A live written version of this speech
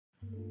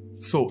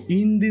So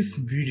in this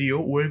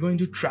video, we're going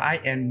to try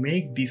and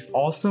make this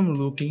awesome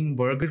looking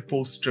burger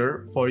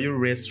poster for your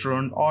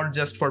restaurant or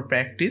just for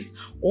practice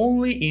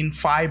only in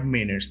 5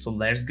 minutes. So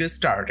let's get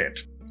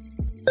started.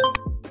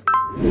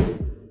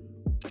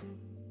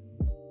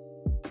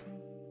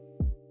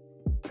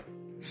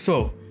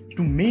 So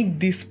to make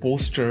this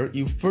poster,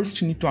 you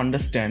first need to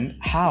understand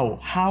how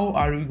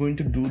are we going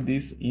to do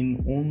this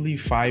in only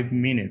 5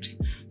 minutes.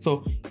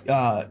 So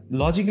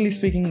logically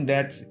speaking,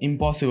 that's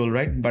impossible,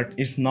 right? But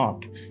it's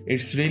not.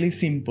 It's really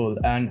simple,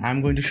 and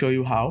I'm going to show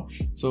you how.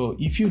 So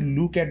if you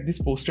look at this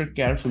poster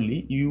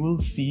carefully, you will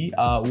see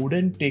a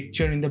wooden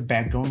texture in the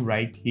background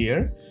right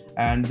here,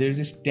 and there's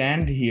a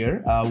stand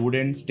here, a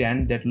wooden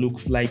stand that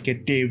looks like a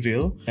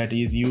table that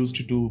is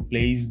used to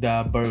place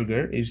the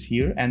burger is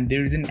here, and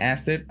there is an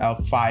asset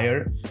of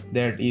fire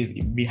that is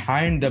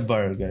behind the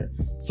burger.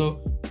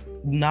 So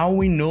now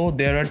we know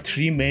there are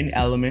 3 main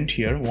elements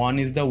here. One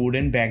is the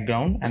wooden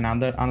background,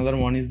 another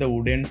one is the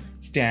wooden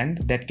stand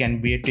that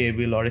can be a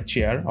table or a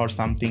chair or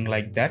something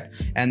like that,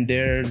 and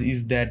there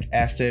is that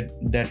asset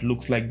that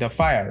looks like the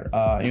fire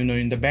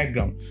in the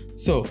background.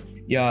 So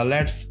yeah,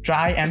 let's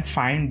try and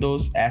find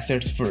those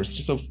assets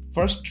first. So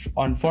first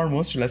and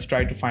foremost, let's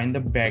try to find the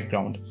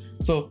background.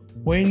 So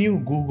when you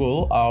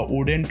Google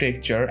wooden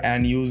texture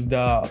and use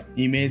the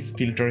image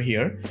filter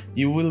here,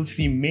 you will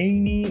see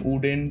many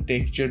wooden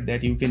texture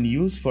that you can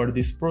use for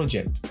this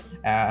project,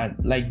 and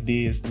like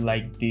this,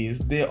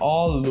 they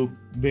all look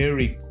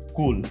very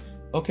cool.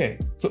 Okay,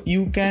 so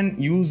you can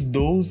use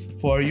those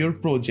for your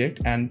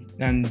project, and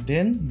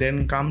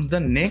then comes the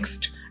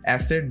next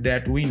asset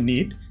that we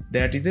need.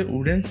 That is a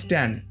wooden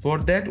stand. For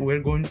that, we're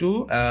going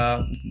to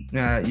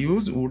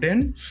use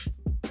wooden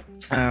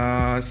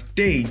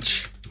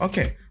stage.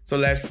 Okay, so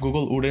let's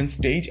Google wooden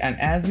stage, and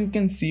as you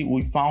can see,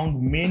 we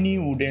found many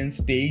wooden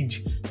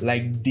stage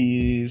like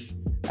this,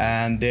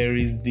 and there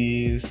is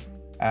this,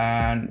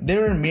 and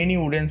there are many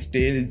wooden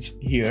stage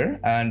here,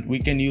 and we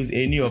can use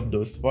any of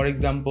those. For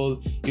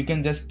example, you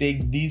can just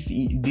take this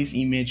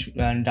image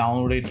and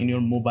download it in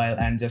your mobile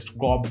and just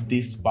crop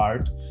this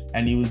part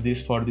and use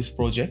this for this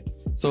project.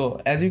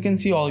 So as you can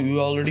see, we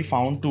already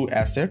found 2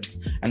 assets,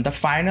 and the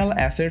final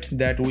assets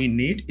that we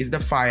need is the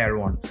fire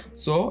one.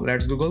 So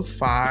let's Google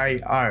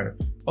fire.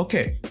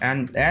 Okay,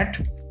 and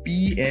add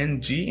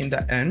PNG in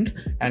the end,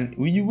 and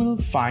we will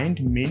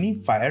find many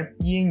fire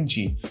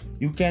PNG.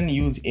 You can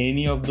use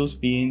any of those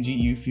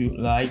PNG if you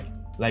like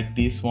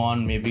this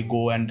one. Maybe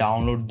go and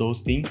download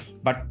those things,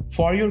 but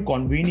for your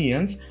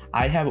convenience,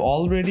 I have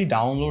already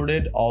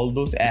downloaded all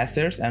those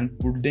assets and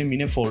put them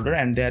in a folder,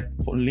 and that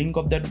link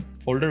of that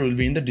folder will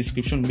be in the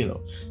description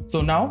below.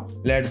 So now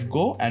let's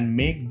go and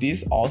make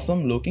this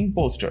awesome looking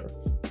poster.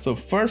 So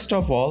first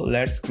of all,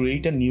 let's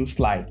create a new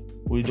slide.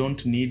 We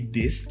don't need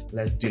this,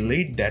 let's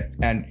delete that.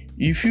 And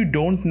if you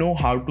don't know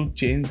how to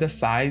change the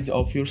size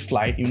of your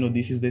slide,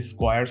 this is the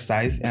square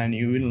size, and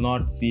you will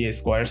not see a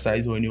square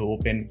size when you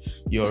open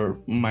your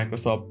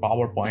Microsoft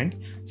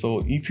PowerPoint.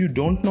 So if you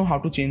don't know how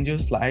to change your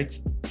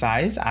slides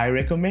size, I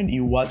recommend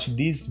you watch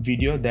this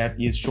video that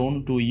is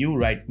shown to you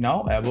right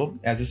now above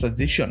as a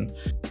suggestion.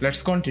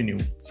 Let's continue.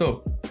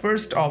 So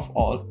first of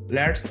all,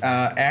 let's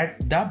add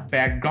the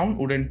background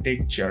wooden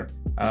texture.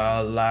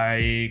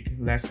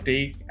 Let's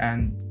take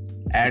and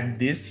add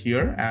this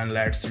here, and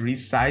let's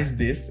resize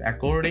this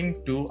according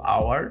to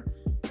our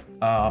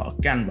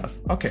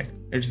canvas. Okay,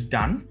 it's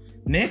done.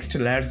 Next,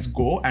 let's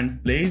go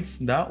and place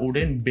the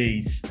wooden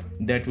base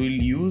that we'll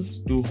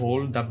use to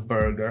hold the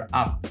burger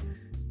up.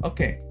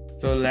 Okay,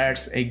 so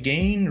let's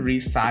again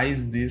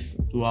resize this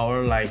to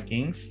our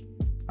likings.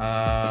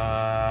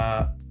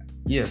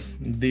 Yes,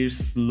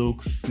 this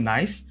looks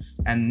nice.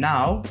 And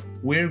now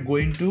we're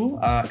going to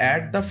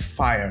add the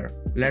fire.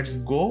 Let's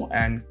go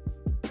and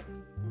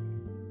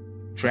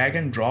drag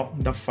and drop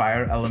the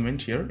fire element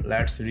here.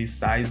 Let's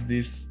resize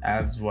this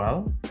as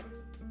well.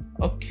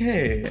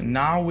 Okay,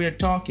 now we're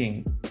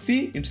talking.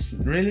 See, it's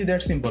really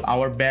that simple.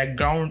 Our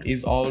background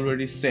is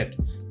already set.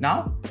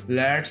 Now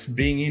let's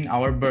bring in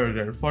our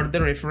burger. For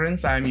the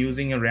reference, I'm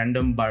using a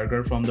random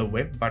burger from the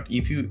web, but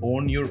if you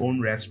own your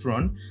own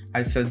restaurant,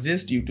 I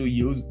suggest you to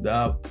use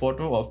the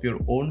photo of your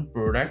own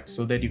product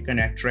so that you can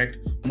attract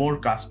more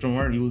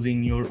customer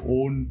using your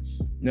own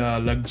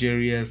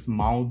luxurious,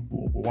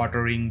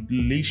 mouth-watering,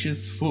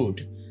 delicious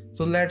food.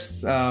 So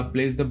let's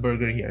place the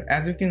burger here.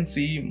 As you can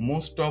see,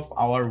 most of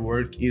our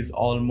work is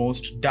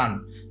almost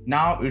done.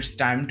 Now it's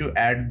time to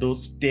add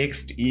those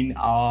text in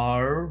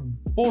our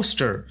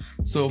poster.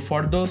 So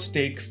for those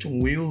text,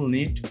 we will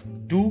need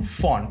 2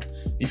 font.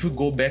 If you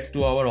go back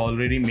to our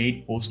already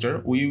made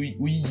poster, we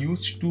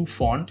used 2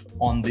 font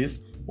on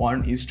this.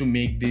 One is to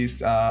make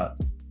this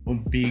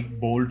big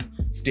bold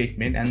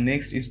statement, and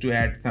next is to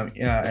add some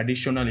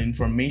additional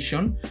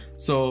information.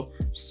 So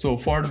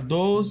for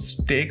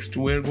those text,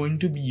 we're going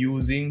to be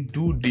using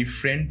 2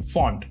 different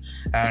font,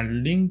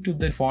 and link to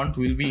the font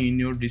will be in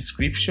your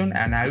description,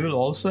 and I will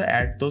also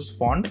add those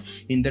font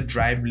in the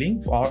drive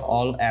link for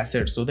all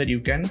assets so that you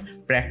can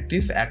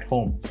practice at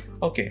home.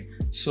 Okay,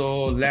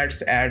 so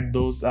let's add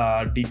those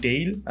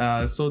detail.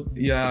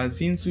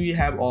 Since we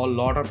have a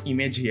lot of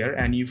image here,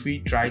 and if we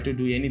try to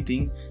do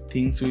anything,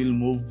 things will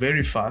move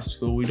very fast,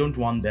 so we don't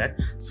want that.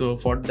 So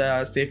for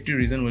the safety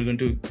reason, we're going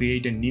to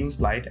create a new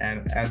slide,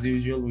 and as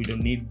usual we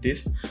don't need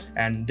this,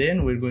 and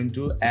then we're going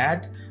to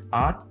add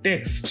our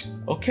text.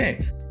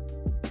 Okay,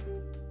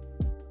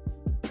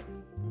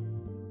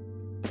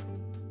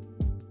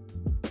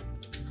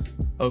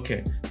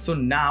 okay, so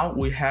now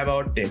we have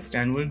our text,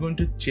 and we're going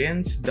to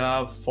change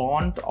the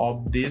font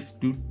of this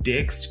to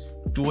text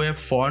to a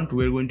font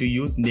we're going to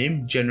use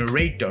name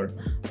generator.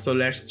 So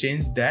let's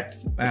change that,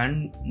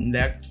 and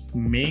let's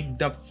make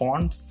the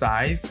font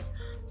size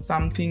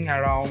something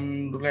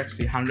around, let's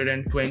see,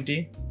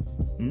 120.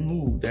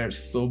 Ooh, that's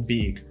so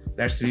big.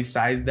 Let's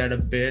resize that a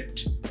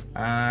bit,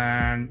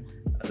 and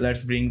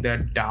let's bring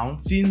that down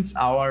since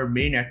our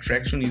main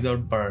attraction is our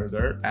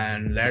burger.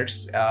 And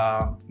let's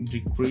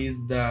decrease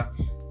the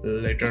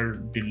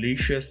letter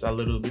delicious a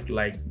little bit,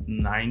 like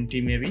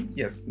 90 maybe.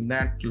 Yes,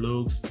 that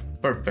looks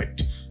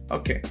perfect.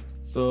 Okay,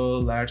 so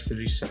let's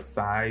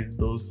resize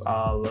those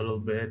a little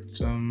bit,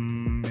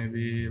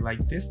 maybe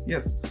like this.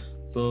 Yes,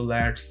 so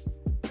let's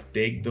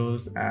take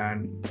those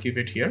and keep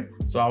it here.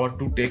 So our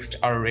two texts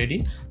are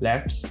ready.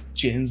 Let's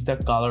change the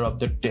color of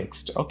the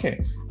text.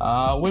 Okay,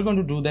 we're going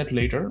to do that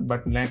later,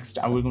 but next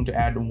we're going to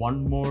add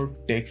one more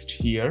text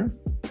here.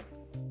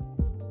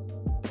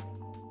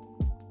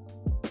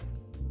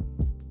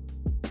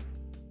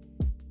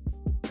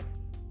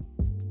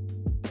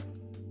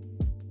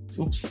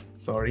 Oops,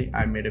 sorry,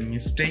 I made a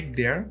mistake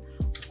there.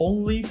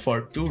 Only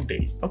for 2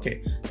 days.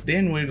 Okay,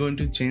 then we're going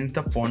to change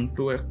the font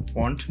to a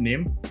font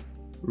name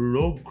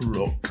Rogue.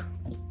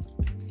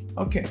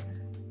 Okay,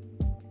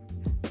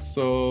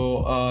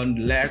 so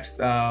let's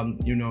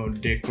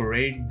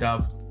decorate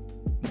the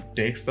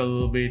text a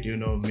little bit,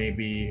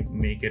 maybe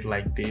make it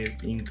like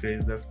this,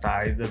 increase the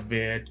size a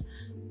bit,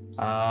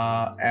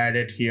 add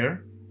it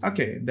here.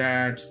 Okay,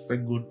 that's a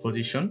good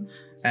position.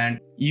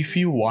 And if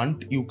you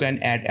want, you can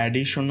add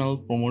additional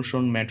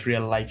promotion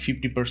material like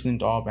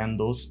 50% off and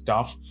those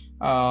stuff.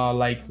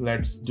 Like,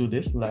 let's do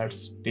this.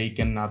 Let's take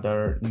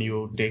another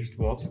new text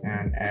box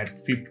and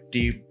add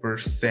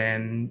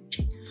 50%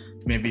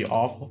 maybe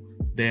off.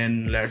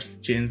 Then let's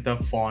change the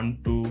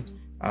font to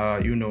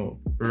rug,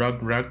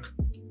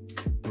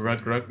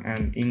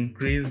 and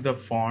increase the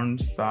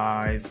font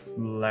size.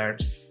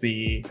 Let's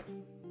see,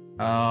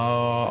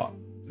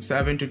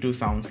 72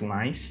 sounds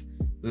nice.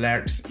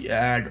 Let's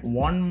add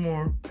one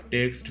more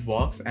text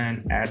box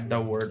and add the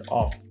word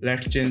off.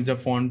 Let's change the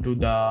font to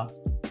the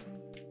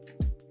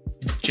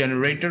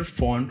generator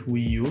font we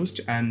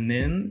used, and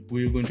then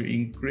we're going to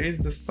increase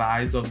the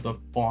size of the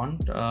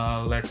font.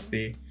 Let's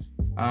say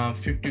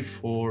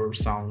 54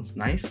 sounds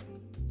nice.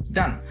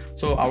 Done.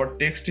 So our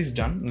text is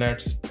done.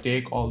 Let's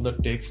take all the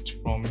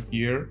text from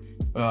here.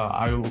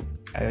 I will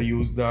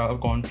use the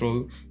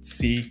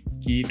Ctrl+C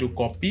key to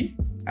copy,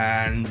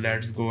 and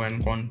let's go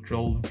and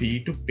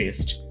Ctrl+V to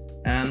paste,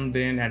 and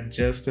then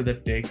adjust the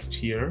text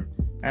here.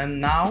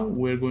 And now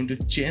we're going to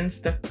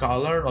change the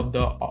color of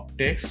the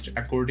text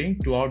according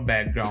to our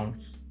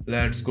background.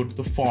 Let's go to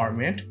the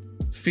format,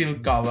 fill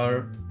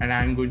color, and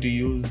I'm going to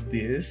use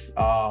this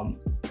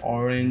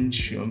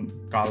orange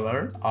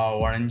color,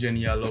 orange and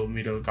yellow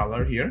middle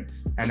color here,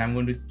 and I'm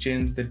going to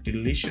change the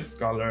delicious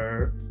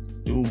color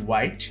to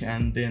white,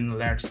 and then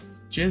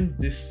let's change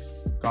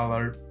this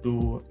color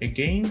to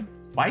again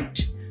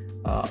white.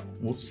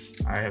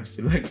 Oops, I have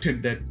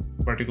selected that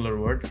particular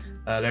word.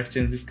 Let's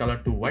change this color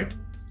to white.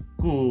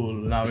 Cool,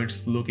 now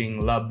it's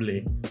looking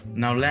lovely.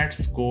 Now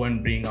let's go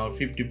and bring out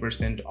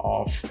 50%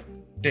 of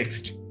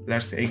text.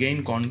 Let's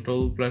again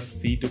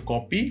Ctrl+C to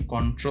copy,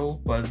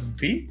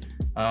 Ctrl+V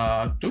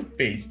to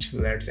paste.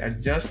 Let's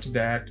adjust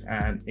that,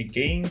 and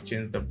again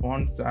change the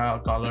font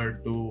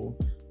color to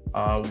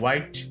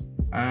white,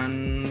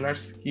 and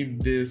let's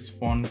keep this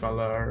font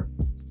color,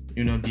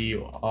 the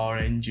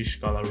orangish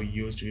color we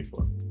used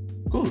before.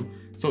 Cool.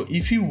 So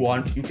if you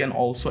want, you can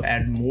also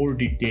add more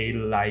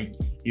detail like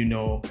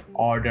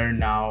order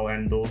now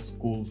and those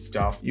cool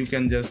stuff. You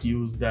can just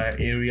use the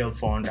Arial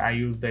font. I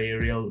use the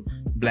Arial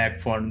black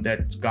font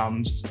that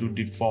comes to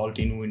default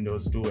in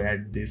Windows to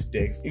add this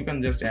text. You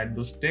can just add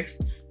those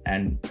text,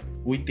 and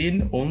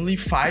within only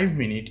 5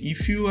 minutes,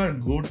 if you are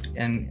good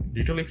and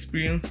little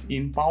experience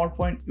in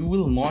PowerPoint, you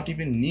will not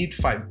even need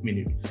 5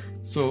 minutes.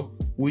 So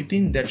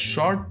within that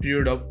short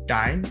period of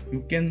time,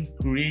 you can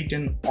create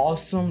an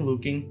awesome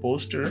looking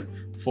poster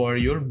for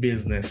your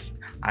business.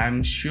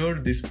 I'm sure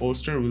this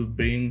poster will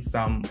bring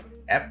some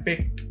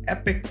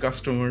epic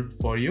customer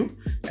for you,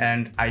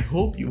 and I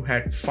hope you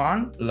had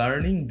fun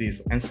learning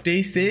this. And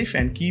stay safe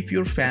and keep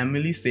your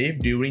family safe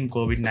during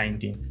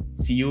COVID-19.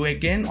 See you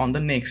again on the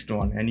next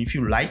one, and if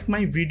you like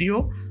my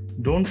video,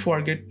 don't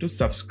forget to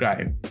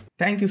subscribe.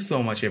 Thank you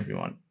so much,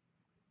 everyone.